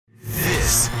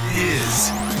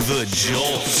The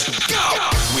Jolt. Go!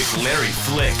 With Larry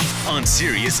Flick on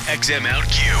Sirius XM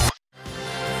OutQ.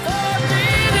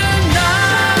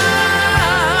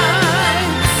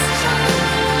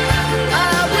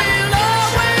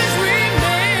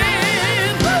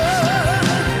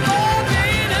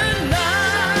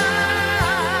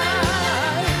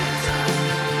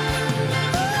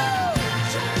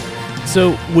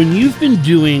 So when you've been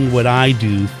doing what I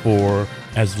do for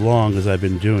as long as I've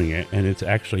been doing it, and it's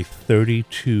actually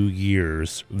 32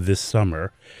 years this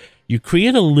summer, you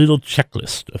create a little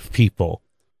checklist of people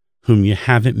whom you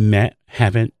haven't met,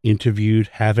 haven't interviewed,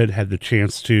 haven't had the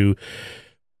chance to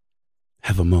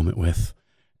have a moment with.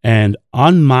 And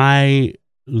on my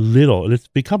little, and it's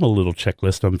become a little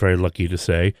checklist, I'm very lucky to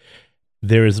say,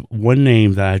 there is one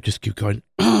name that I just keep going,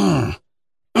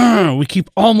 we keep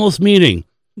almost meeting.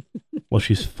 Well,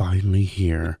 she's finally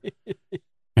here,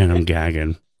 and I'm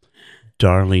gagging.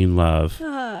 Darlene Love.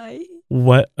 Hi.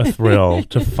 What a thrill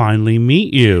to finally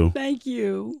meet you. Thank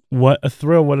you. What a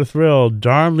thrill, what a thrill.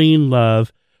 Darlene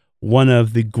Love, one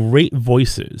of the great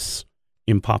voices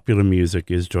in popular music,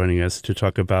 is joining us to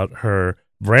talk about her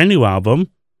brand new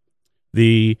album,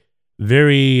 the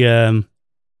very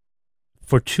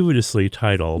fortuitously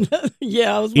titled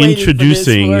Yeah, I was waiting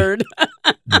Introducing for this word.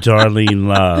 Darlene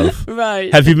Love.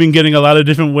 Right. Have you been getting a lot of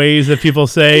different ways that people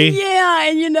say? Yeah,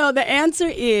 and the answer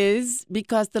is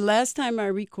because the last time I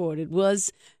recorded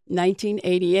was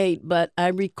 1988, but I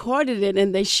recorded it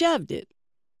and they shoved it.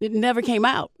 It never came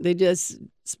out. They just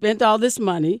spent all this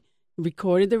money,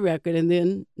 recorded the record, and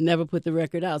then never put the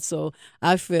record out. So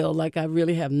I feel like I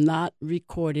really have not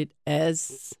recorded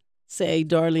as, say,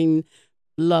 Darlene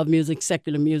Love music,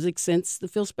 secular music, since the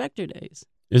Phil Spector days.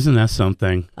 Isn't that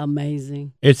something?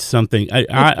 Amazing. It's something.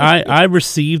 I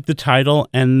received the title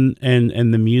and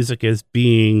the music as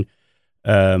being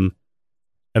a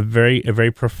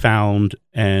very profound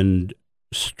and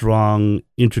strong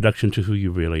introduction to who you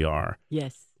really are.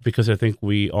 Yes. Because I think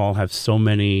we all have so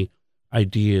many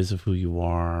ideas of who you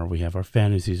are. We have our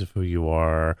fantasies of who you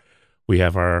are. We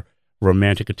have our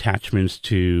romantic attachments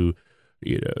to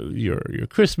your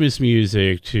Christmas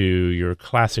music, to your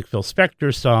classic Phil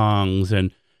Spector songs,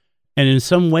 and in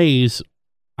some ways,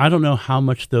 I don't know how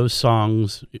much those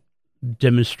songs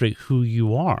demonstrate who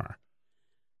you are.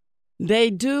 They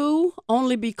do,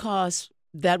 only because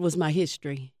that was my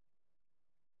history.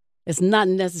 It's not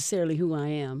necessarily who I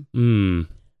am.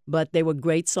 But they were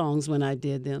great songs when I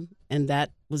did them, and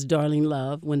that was Darlene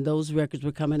Love when those records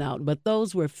were coming out. But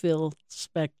those were Phil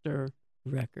Spector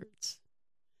records.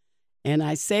 And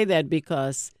I say that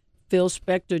because Phil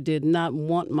Spector did not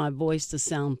want my voice to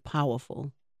sound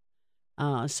powerful.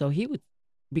 So he would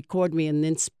record me and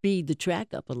then speed the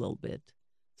track up a little bit,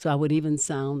 so I would even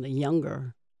sound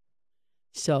younger.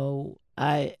 So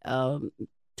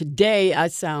today I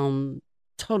sound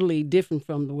totally different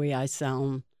from the way I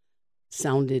sounded.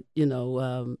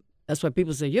 That's why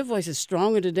people say, your voice is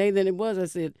stronger today than it was. I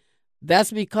said,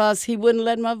 that's because he wouldn't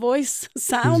let my voice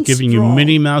sound He's giving strong. you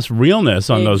Minnie Mouse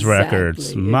realness on those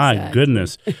records. My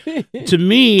goodness. To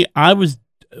me,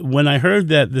 when I heard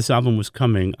that this album was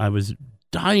coming, I was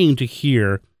dying to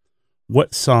hear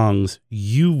what songs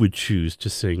you would choose to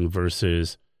sing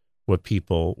versus what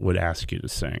people would ask you to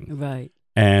sing. Right.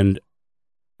 And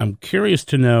I'm curious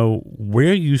to know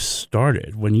where you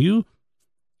started. When you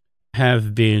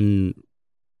have been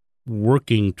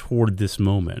working toward this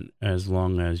moment, as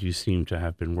long as you seem to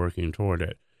have been working toward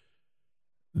it,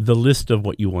 the list of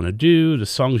what you want to do, the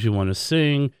songs you want to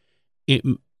sing,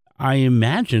 I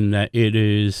imagine that it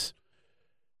is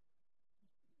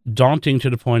daunting to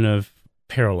the point of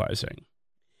paralyzing.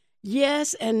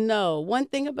 Yes and no. One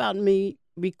thing about me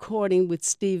recording with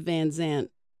Steve Van Zandt,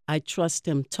 I trust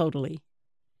him totally.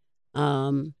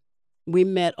 We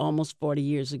met almost 40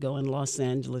 years ago in Los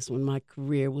Angeles when my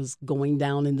career was going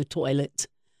down in the toilet.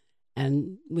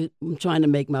 And I'm trying to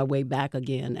make my way back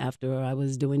again after I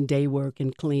was doing day work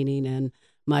and cleaning. And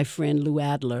my friend Lou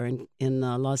Adler in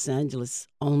Los Angeles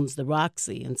owns the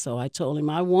Roxy. And so I told him,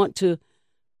 I want to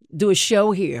do a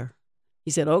show here.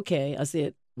 He said, okay. I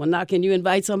said, well, now can you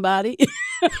invite somebody?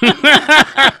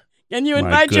 Can you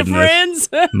invite your friends?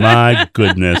 My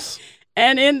goodness.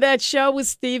 And in that show was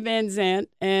Steve Van Zandt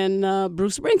and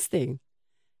Bruce Springsteen.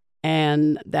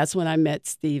 And that's when I met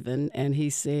Steven, and he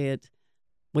said,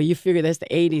 well, you figure that's the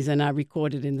 80s, and I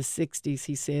recorded in the 60s.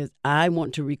 He says, I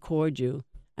want to record you.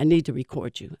 I need to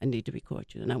record you. I need to record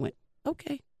you. And I went,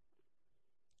 okay. He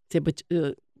said, but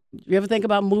you ever think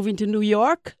about moving to New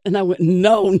York? And I went,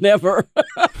 no, never.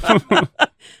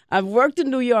 I've worked in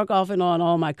New York off and on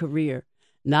all my career,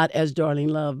 not as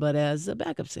Darlene Love, but as a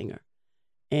backup singer.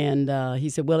 And he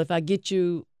said, well, if I get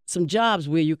you some jobs.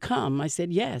 Will you come? I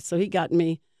said, yes. So he got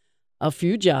me a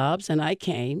few jobs, and I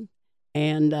came.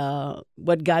 And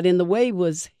what got in the way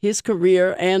was his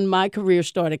career, and my career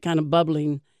started kind of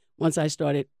bubbling once I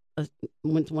started,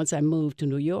 once I moved to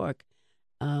New York.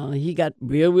 He got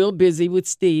real busy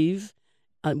with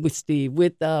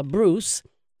with Bruce,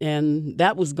 and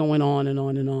that was going on and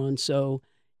on and on. So,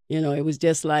 it was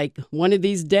just like one of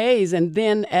these days. And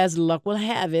then, as luck will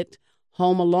have it,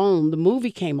 Home Alone, the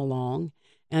movie, came along,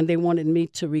 and they wanted me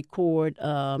to record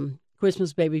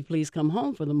Christmas Baby Please Come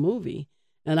Home for the movie.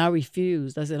 And I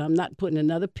refused. I said, I'm not putting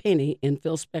another penny in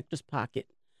Phil Spector's pocket.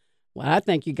 What I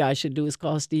think you guys should do is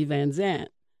call Steve Van Zandt.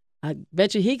 I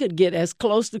bet you he could get as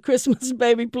close to Christmas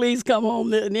Baby Please Come Home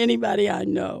than anybody I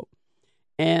know.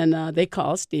 And they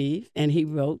called Steve, and he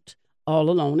wrote All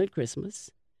Alone at Christmas.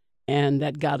 And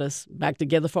that got us back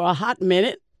together for a hot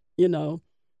minute,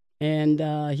 And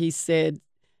he said,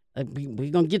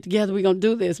 we're going to get together. We're going to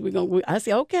do this. I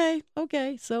said,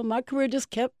 okay. So my career just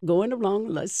kept going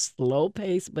along, a slow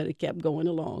pace, but it kept going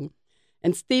along.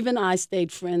 And Steve and I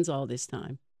stayed friends all this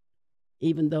time,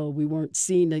 even though we weren't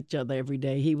seeing each other every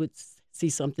day. He would see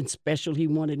something special he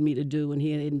wanted me to do, and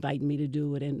he'd invite me to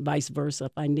do it, and vice versa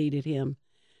if I needed him.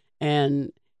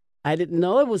 And I didn't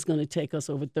know it was going to take us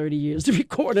over 30 years to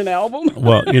record an album.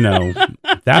 Well,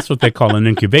 that's what they call an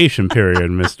incubation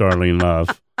period, Miss Darlene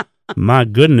Love. My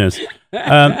goodness.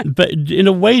 But in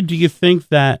a way, do you think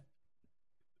that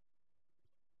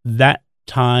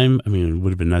time, it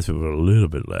would have been nice if it were a little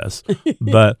bit less,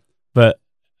 but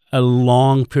a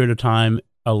long period of time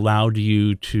allowed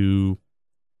you to,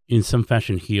 in some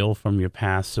fashion, heal from your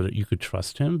past so that you could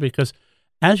trust him? Because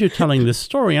as you're telling this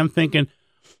story, I'm thinking,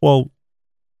 well,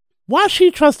 why is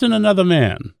she trusting another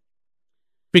man?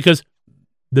 Because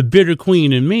the bitter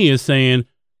queen in me is saying,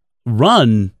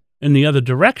 run in the other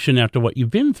direction after what you've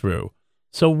been through.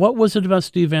 So what was it about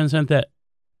Steve Van Zandt that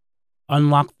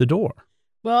unlocked the door?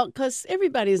 Well, because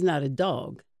everybody is not a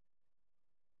dog.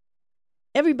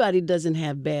 Everybody doesn't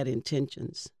have bad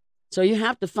intentions. So you're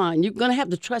going to have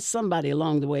to trust somebody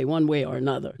along the way, one way or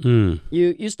another.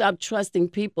 You stop trusting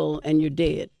people and you're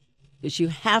dead. Because you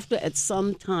have to, at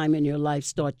some time in your life,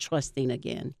 start trusting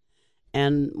again.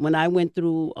 And when I went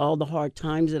through all the hard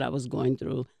times that I was going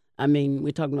through,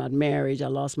 we're talking about marriage. I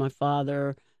lost my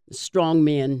father, strong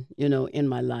men, in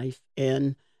my life.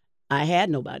 And I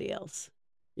had nobody else.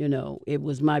 It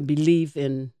was my belief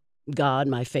in God,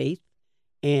 my faith.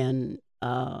 And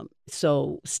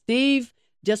so Steve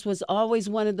just was always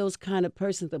one of those kind of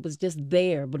persons that was just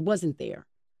there, but wasn't there.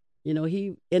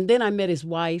 And then I met his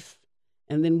wife,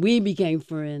 and then we became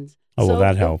friends. Oh, well,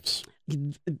 that helps.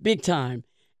 Big time.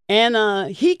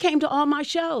 And he came to all my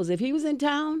shows. If he was in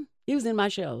town, he was in my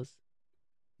shows.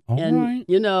 All right.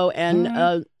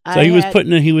 So he was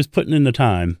putting in the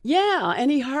time. Yeah,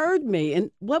 and he heard me.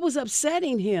 And what was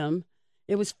upsetting him,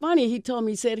 it was funny. He told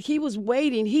me, he said he was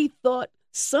waiting. He thought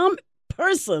some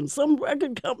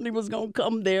record company was going to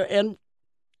come there and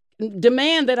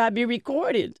demand that I be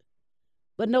recorded.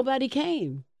 But nobody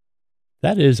came.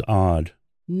 That is odd.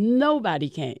 Nobody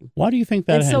came. Why do you think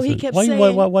that and has? So he kept saying,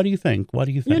 what do you think? What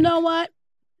do you think? You know what?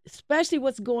 Especially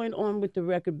what's going on with the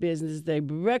record business, the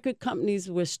record companies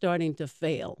were starting to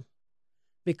fail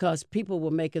because people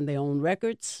were making their own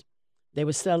records. They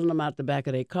were selling them out the back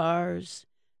of their cars.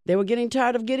 They were getting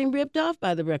tired of getting ripped off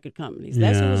by the record companies.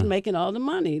 That's who was making all the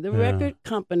money. The record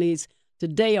companies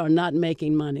today are not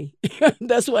making money.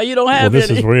 That's why you don't have this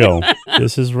is real.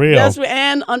 This is real.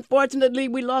 And unfortunately,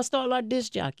 we lost all our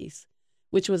disc jockeys,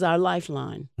 which was our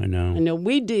lifeline. I know.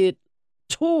 We did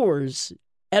tours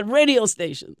at radio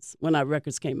stations when our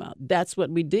records came out. That's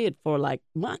what we did for like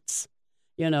months.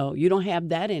 You don't have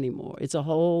that anymore. It's a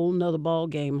whole nother ball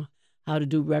game how to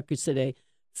do records today.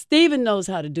 Steven knows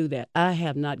how to do that. I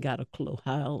have not got a clue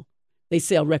how they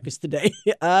sell records today.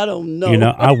 I don't know.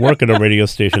 I work at a radio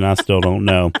station. I still don't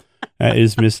know.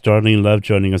 Is Miss Darlene Love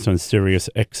joining us on Sirius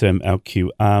XM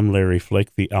LQ. I'm Larry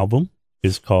Flick. The album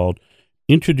is called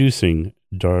Introducing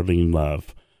Darlene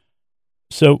Love.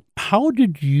 So how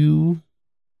did you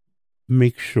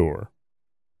make sure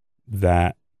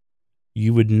that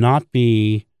you would not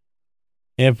be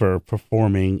ever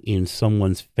performing in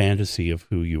someone's fantasy of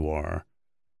who you are?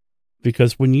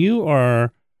 Because when you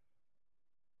are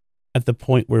at the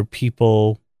point where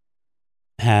people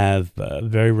have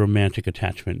very romantic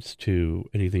attachments to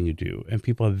anything you do, and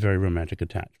people have very romantic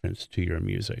attachments to your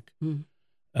music,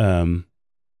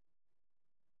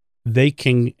 they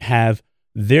can have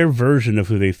their version of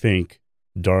who they think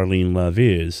Darlene Love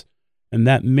is, and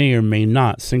that may or may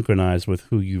not synchronize with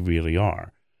who you really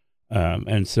are.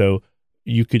 And so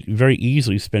you could very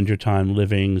easily spend your time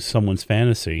living someone's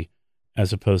fantasy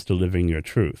as opposed to living your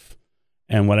truth.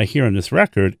 And what I hear on this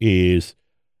record is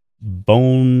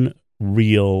bone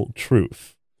real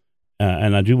truth.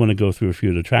 And I do want to go through a few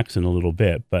of the tracks in a little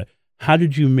bit, but how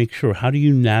did you make sure, how do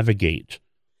you navigate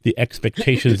the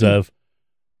expectations of,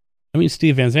 I mean,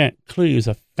 Steve Van Zandt clearly is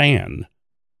a fan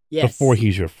before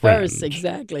he's your friend. First,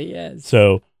 exactly, yes.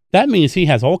 So that means he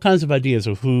has all kinds of ideas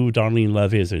of who Darlene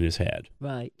Love is in his head.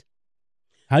 Right.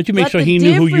 How did you make sure he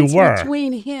knew who you were? The difference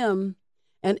between him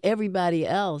and everybody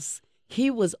else, he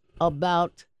was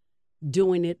about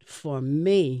doing it for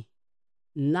me,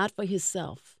 not for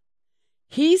himself.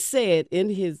 He said in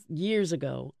his years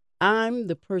ago, I'm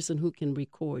the person who can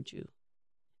record you.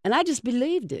 And I just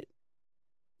believed it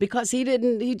because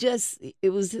it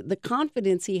was the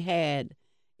confidence he had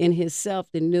in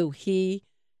himself that knew he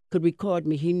could record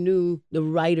me. He knew the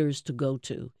writers to go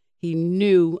to. He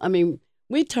knew, I mean,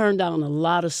 we turned down a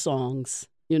lot of songs,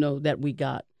 that we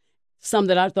got. Some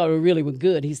that I thought were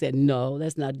good. He said, no,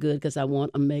 that's not good because I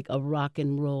want to make a rock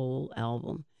and roll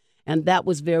album. And that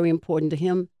was very important to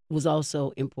him. It was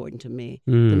also important to me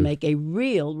to make a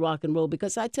real rock and roll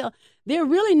because they're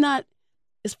really not,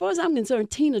 as far as I'm concerned,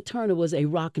 Tina Turner was a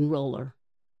rock and roller.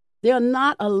 There are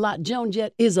not a lot. Joan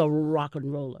Jett is a rock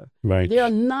and roller. Right. There are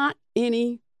not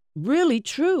any really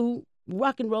true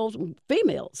rock and roll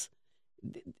females.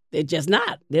 They're just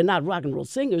not. They're not rock and roll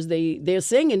singers. They're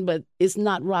singing, but it's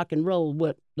not rock and roll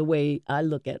the way I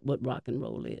look at what rock and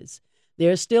roll is.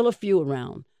 There's still a few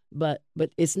around, but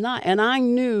it's not. And I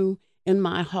knew in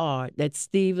my heart that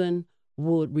Stephen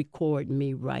would record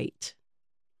me right.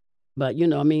 But,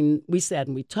 we sat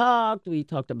and we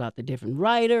talked about the different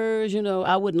writers,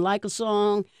 I wouldn't like a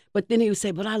song, but then he would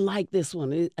say, but I like this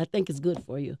one. I think it's good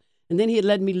for you. And then he'd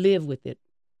let me live with it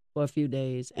for a few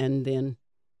days. And then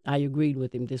I agreed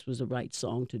with him this was the right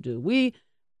song to do. We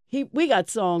got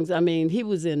songs. I mean, he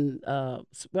was in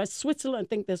Switzerland. I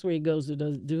think that's where he goes to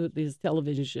do his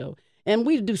television show. And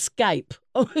we'd do Skype.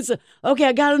 Okay,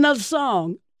 I got another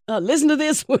song. Listen to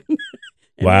this one.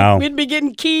 Wow. We'd be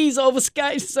getting keys over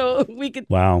Skype so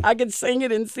I could sing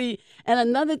it and see. And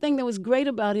another thing that was great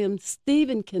about him,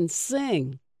 Stephen can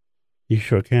sing. You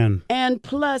sure can. And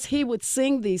plus, he would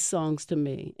sing these songs to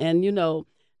me. And,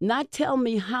 not tell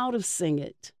me how to sing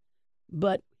it,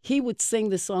 but he would sing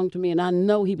the song to me. And I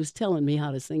know he was telling me how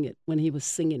to sing it when he was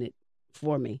singing it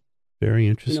for me. Very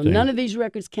interesting. None of these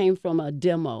records came from a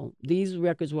demo. These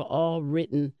records were all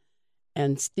written,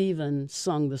 and Stephen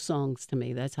sung the songs to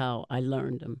me. That's how I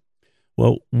learned them.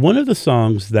 Well, one of the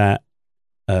songs that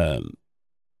I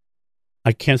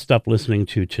can't stop listening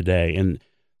to today, and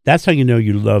that's how you know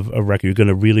you love a record. You're going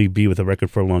to really be with a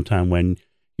record for a long time when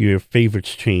your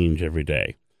favorites change every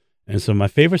day. And so my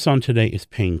favorite song today is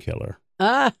Painkiller.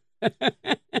 It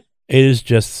is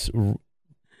just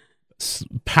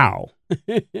pow.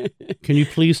 Can you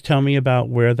please tell me about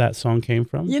where that song came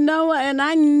from? And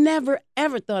I never,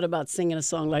 ever thought about singing a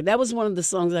song like that. Was one of the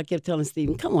songs I kept telling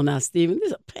Stephen, come on now, Stephen, this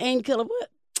is a Painkiller. What?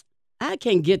 I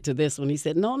can't get to this one. He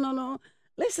said, no,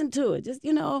 listen to it. Just,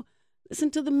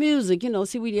 listen to the music.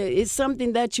 See, it's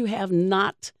something that you have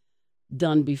not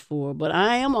done before. But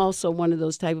I am also one of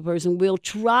those type of person will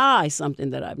try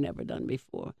something that I've never done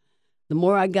before. The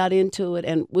more I got into it,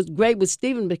 and it was great with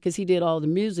Stephen because he did all the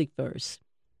music first.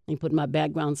 He put my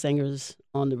background singers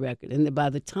on the record. And by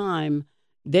the time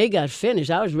they got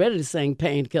finished, I was ready to sing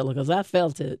Painkiller because I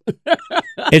felt it.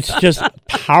 It's just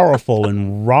powerful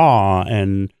and raw.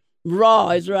 Raw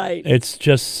is right. It's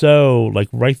just so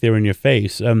right there in your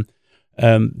face.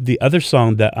 The other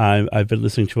song that I've been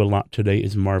listening to a lot today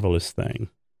is Marvelous Thing.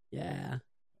 Yeah.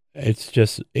 It's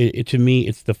just, to me,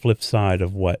 it's the flip side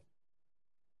of what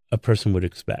a person would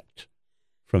expect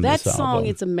from this album. That song,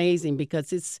 it's amazing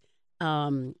because it's,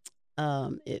 I've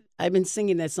been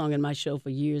singing that song in my show for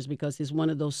years because it's one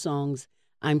of those songs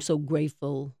I'm so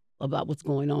grateful about what's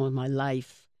going on in my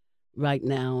life right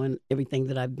now and everything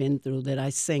that I've been through that I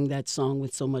sing that song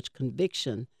with so much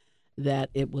conviction that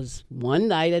it was one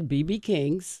night at B.B.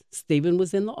 King's. Stephen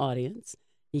was in the audience.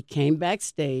 He came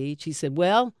backstage. He said,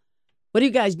 well, what are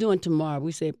you guys doing tomorrow?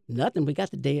 We said, nothing. We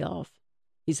got the day off.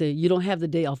 He said, you don't have the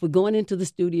day off. We're going into the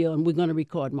studio and we're going to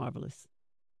record Marvelous.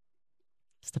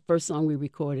 It's the first song we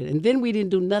recorded. And then we didn't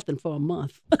do nothing for a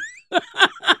month.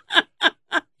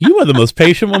 You are the most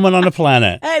patient woman on the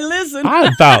planet. Hey, listen.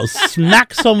 I'd about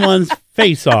smack someone's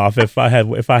face off if I had to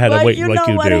wait like you do. You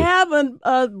know what happened?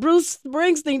 Bruce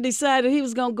Springsteen decided he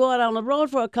was going to go out on the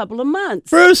road for a couple of months.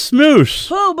 Bruce Smoosh.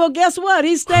 Oh, but guess what?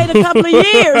 He stayed a couple of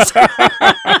years.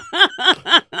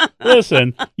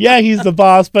 Listen, yeah, he's the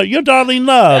boss, but you're Darlene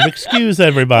Love. Excuse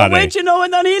everybody. But wait, you know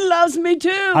what? Then he loves me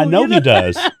too. I know he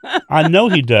does. I know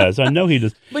he does. I know he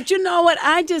does. But you know what?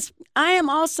 I am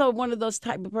also one of those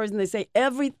type of person. They say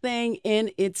everything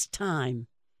in its time.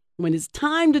 When it's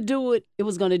time to do it, it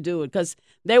was going to do it, because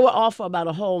they were off for about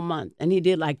a whole month, and he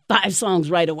did like 5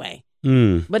 songs right away.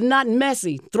 But not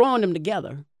messy, throwing them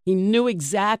together. He knew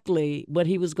exactly what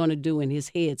he was going to do in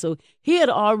his head. So he had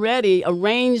already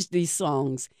arranged these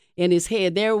songs in his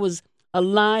head. There was a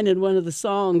line in one of the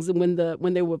songs, and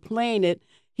when they were playing it,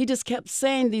 he just kept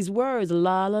saying these words,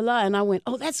 la, la, la. And I went,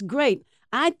 oh, that's great.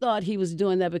 I thought he was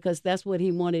doing that because that's what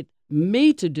he wanted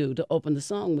me to do, to open the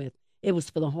song with. It was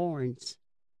for the horns.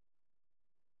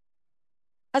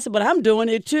 I said, but I'm doing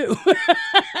it too.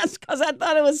 That's because I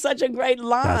thought it was such a great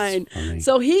line.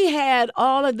 So he had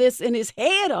all of this in his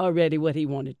head already, what he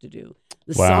wanted to do.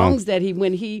 The songs that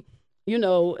when he,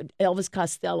 Elvis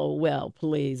Costello, well,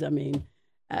 please. I mean,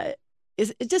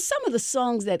 it's just some of the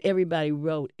songs that everybody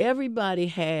wrote. Everybody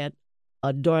had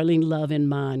a Darlene Love in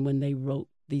mind when they wrote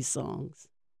these songs.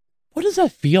 What does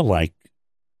that feel like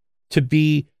to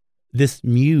be this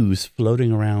muse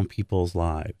floating around people's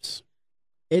lives?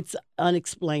 It's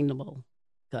unexplainable,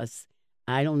 because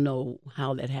I don't know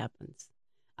how that happens.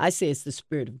 I say it's the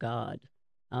Spirit of God.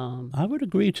 I would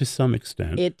agree to some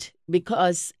extent.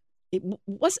 Because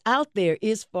what's out there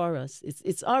is for us.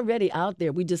 It's already out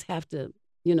there. We just have to,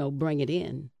 bring it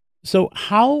in. So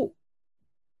have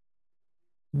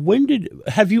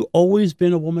you always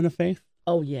been a woman of faith?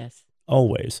 Oh, yes.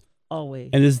 Always.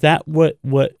 Always. And is that what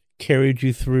carried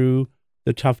you through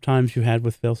the tough times you had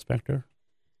with Phil Spector?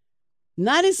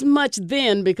 Not as much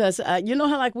then, because you know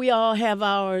how like we all have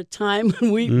our time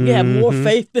when we have more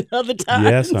faith than other times.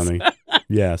 Yes, honey.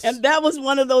 Yes. And that was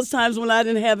one of those times when I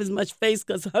didn't have as much faith,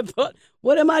 because I thought,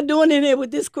 what am I doing in here with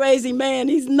this crazy man?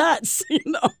 He's nuts,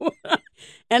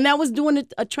 And that was doing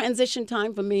a transition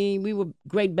time for me. We were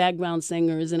great background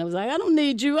singers, and I was like, I don't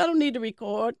need you. I don't need to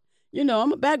record.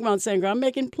 I'm a background singer. I'm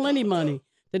making plenty money.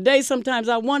 Today, sometimes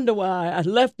I wonder why I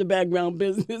left the background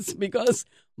business, because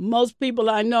most people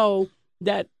I know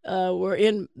that were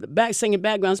in singing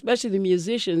background, especially the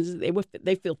musicians,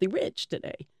 they filthy rich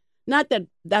today. Not that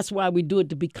that's why we do it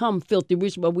to become filthy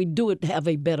rich, but we do it to have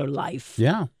a better life.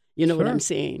 Yeah, you know what I'm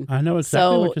saying. I know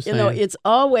exactly what you're saying. It's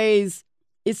always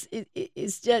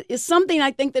it's something I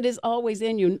think that is always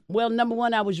in you. Well, number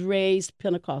one, I was raised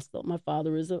Pentecostal. My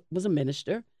father was a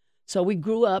minister, so we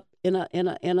grew up in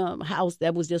a house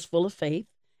that was just full of faith,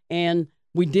 and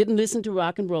we didn't listen to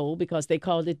rock and roll because they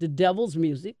called it the devil's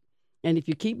music. And if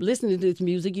you keep listening to this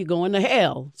music, you're going to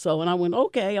hell. So, and I went,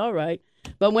 okay, all right.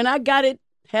 But when I got it,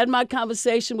 had my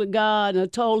conversation with God, and I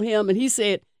told him, and he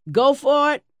said, go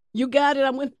for it. You got it.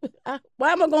 I went,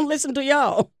 why am I going to listen to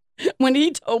y'all? When he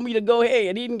told me to go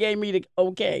ahead, he gave me the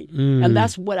okay. And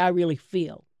that's what I really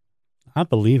feel. I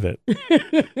believe it.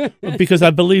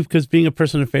 Because being a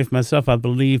person of faith myself, I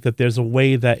believe that there's a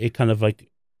way that it kind of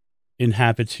like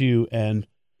inhabits you and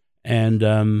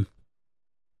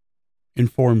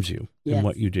informs you in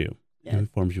what you do. Yes.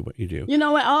 Informs you what you do.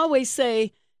 I always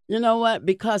say,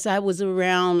 because I was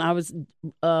around,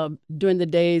 during the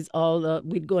days,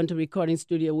 we'd go into recording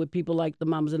studio with people like the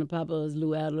Mamas and the Papas,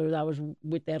 Lou Adler. I was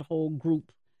with that whole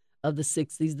group of the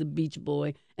 60s, the Beach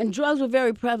Boy. And drugs were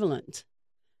very prevalent.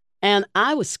 And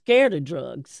I was scared of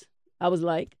drugs. I was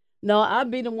like, no,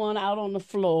 I'd be the one out on the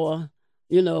floor,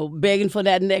 begging for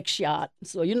that next shot.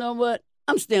 So you know what?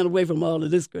 I'm staying away from all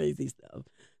of this crazy stuff.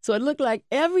 So it looked like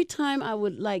every time I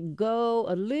would go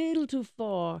a little too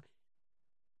far,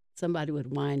 somebody would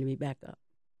wind me back up.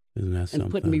 Isn't that something?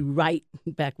 And put me right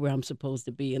back where I'm supposed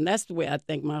to be. And that's the way I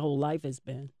think my whole life has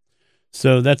been.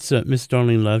 So that's Miss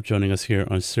Darlene Love joining us here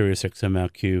on Sirius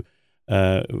XMLQ.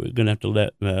 We're going to have to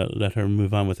let her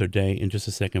move on with her day in just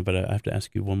a second, but I have to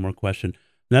ask you one more question.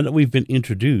 Now that we've been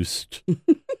introduced,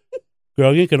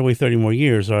 girl, you ain't going to wait 30 more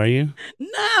years, are you?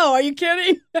 No, are you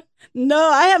kidding? No,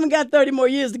 I haven't got 30 more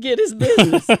years to get his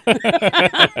business.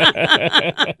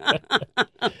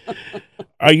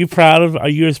 Are you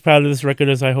as proud of this record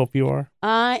as I hope you are?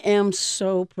 I am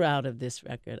so proud of this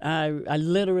record. I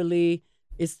literally,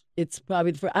 it's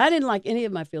probably I didn't like any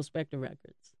of my Phil Spector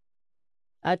records.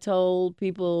 I told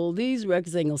people these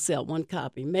records ain't gonna sell one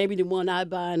copy. Maybe the one I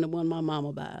buy and the one my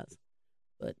mama buys.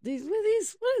 But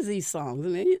what is these songs? I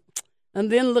mean,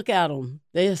 and then look at them.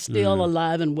 They're still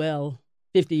alive and well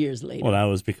 50 years later. Well, that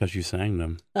was because you sang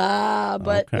them.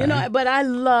 But okay. But I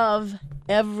love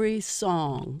every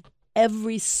song.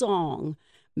 Every song.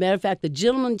 Matter of fact, the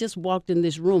gentleman just walked in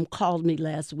this room, called me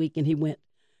last week, and he went,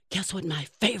 guess what my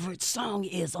favorite song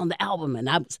is on the album? And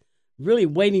I was really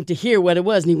waiting to hear what it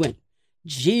was. And he went,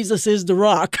 Jesus is the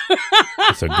rock.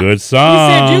 It's a good He song.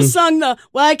 said, you sung well,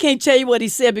 I can't tell you what he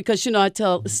said because, I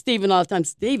tell Stephen all the time,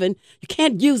 Stephen, you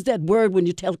can't use that word when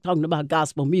you're talking about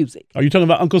gospel music. Are you talking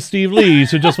about Uncle Steve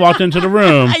Lees who just walked into the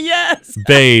room? Yes.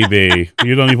 Baby,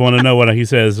 you don't even want to know what he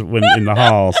says when in the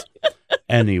halls.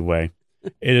 Anyway,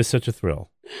 it is such a thrill.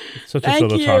 Such a thrill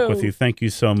to talk with you. Thank you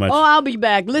so much. Oh, I'll be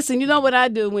back. Listen, you know what I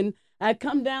do when I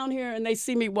come down here and they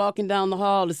see me walking down the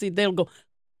hall to see, they'll go,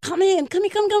 come in.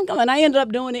 And I ended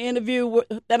up doing an interview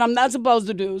that I'm not supposed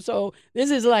to do. So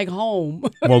this is like home.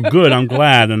 Well, good. I'm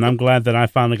glad. And I'm glad that I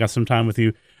finally got some time with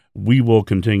you. We will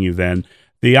continue then.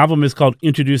 The album is called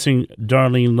Introducing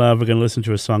Darlene Love. We're going to listen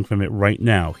to a song from it right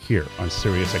now here on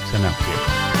Sirius XM Out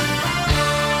Here.